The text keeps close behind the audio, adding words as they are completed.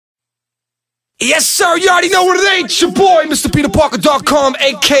Yes, sir, you already know what it ain't. It's your boy, MrPeterParker.com,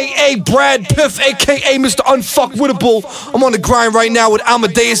 a.k.a. Brad Piff, a.k.a. Mr. Unfuckwittable. I'm on the grind right now with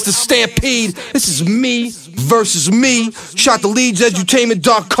Amadeus The Stampede. This is me versus me. Shout to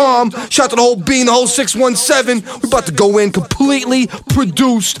LeadsEdutainment.com. Shout to the whole bean, the whole 617. We're about to go in completely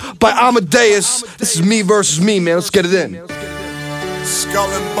produced by Amadeus. This is me versus me, man. Let's get it in. Skull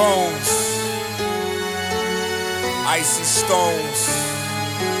and bones, icy stones,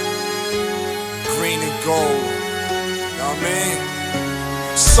 green and gold, you know what I mean?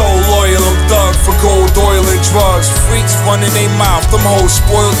 So loyal, I'm thug for gold, oil and drugs. Freaks running their mouth, them hoes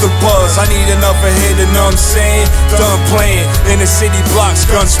spoiled the buzz. I need another hit, you know what I'm saying? Done playing, in the city blocks,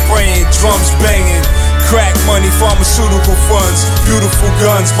 guns spraying, drums banging. Crack money, pharmaceutical funds, beautiful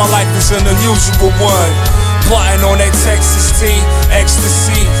guns, my life is an unusual one. Plotting on that Texas tea,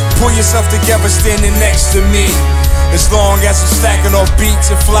 ecstasy. Pull yourself together standing next to me. As long as I'm stacking off beats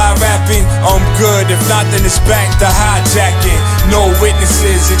and fly rapping, I'm good. If not, then it's back to hijacking. No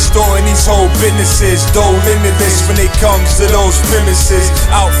witnesses, extorting these whole businesses. Though limitless when it comes to those premises.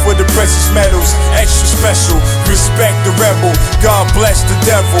 Out for the precious metals, extra special. Respect the rebel, God bless the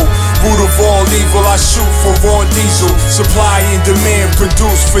devil. Root of all evil, I shoot for raw diesel. Supply and demand,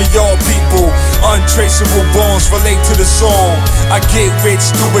 produce for your people. Untraceable bonds relate to the song. I get rich,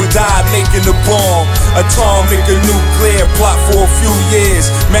 do or die, making the bomb. Atomic or nuclear, plot for a few years.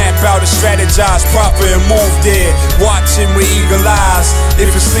 Map out and strategize, proper and move there. Watching with eagle eyes, if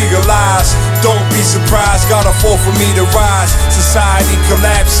it's legalized. Don't be surprised, gotta fall for me to rise. Society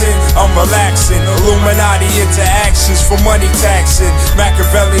collapsing, I'm relaxing. Illuminati interactions for money taxing.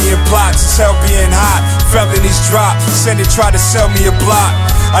 Machiavellian plots, it's hell being hot. Felonies drop, Senate try to sell me a block.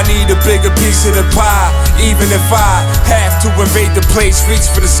 I need a bigger piece of the pie. Even if I have to invade the place, reach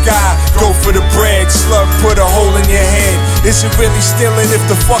for the sky. Go for the bread, slug, put a hole in your head. Is it really stealing if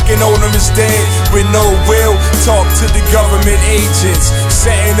the fucking owner is dead? With no will, talk to the government agents.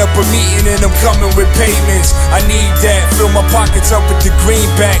 Setting up a meeting and I'm coming with payments. I need that, fill my pockets up with the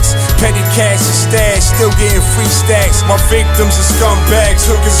greenbacks. Petty cash and stash, still getting free stacks. My victims are scumbags,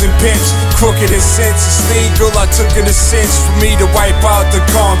 hookers and pimps. Crooked and sense, it's legal, I took it a sense for me to wipe out the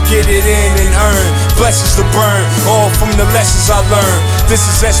calm, get it in and earn. Blessings to burn, all from the lessons I learned. This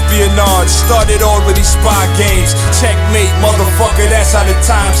is espionage, started all with these spy games. Checkmate, motherfucker, that's how the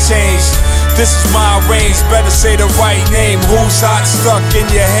times changed. This is my range, better say the right name. Who's hot, stuck in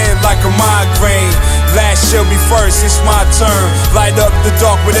your head like a migraine? Last shall be first, it's my turn. Light up the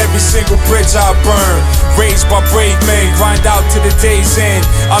dark with every single bridge I burn. Raised by brave men, grind out to the day's end.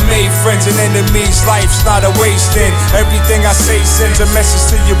 I made friends and enemies, life's not a wasting. Everything I say sends a message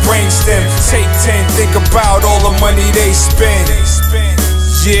to your brainstem. Take 10, think about all the money they spend.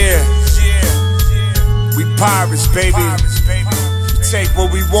 Yeah, we pirates, baby. Take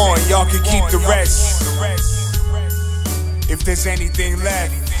what we want, y'all can keep the rest. If there's anything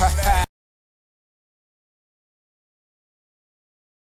left.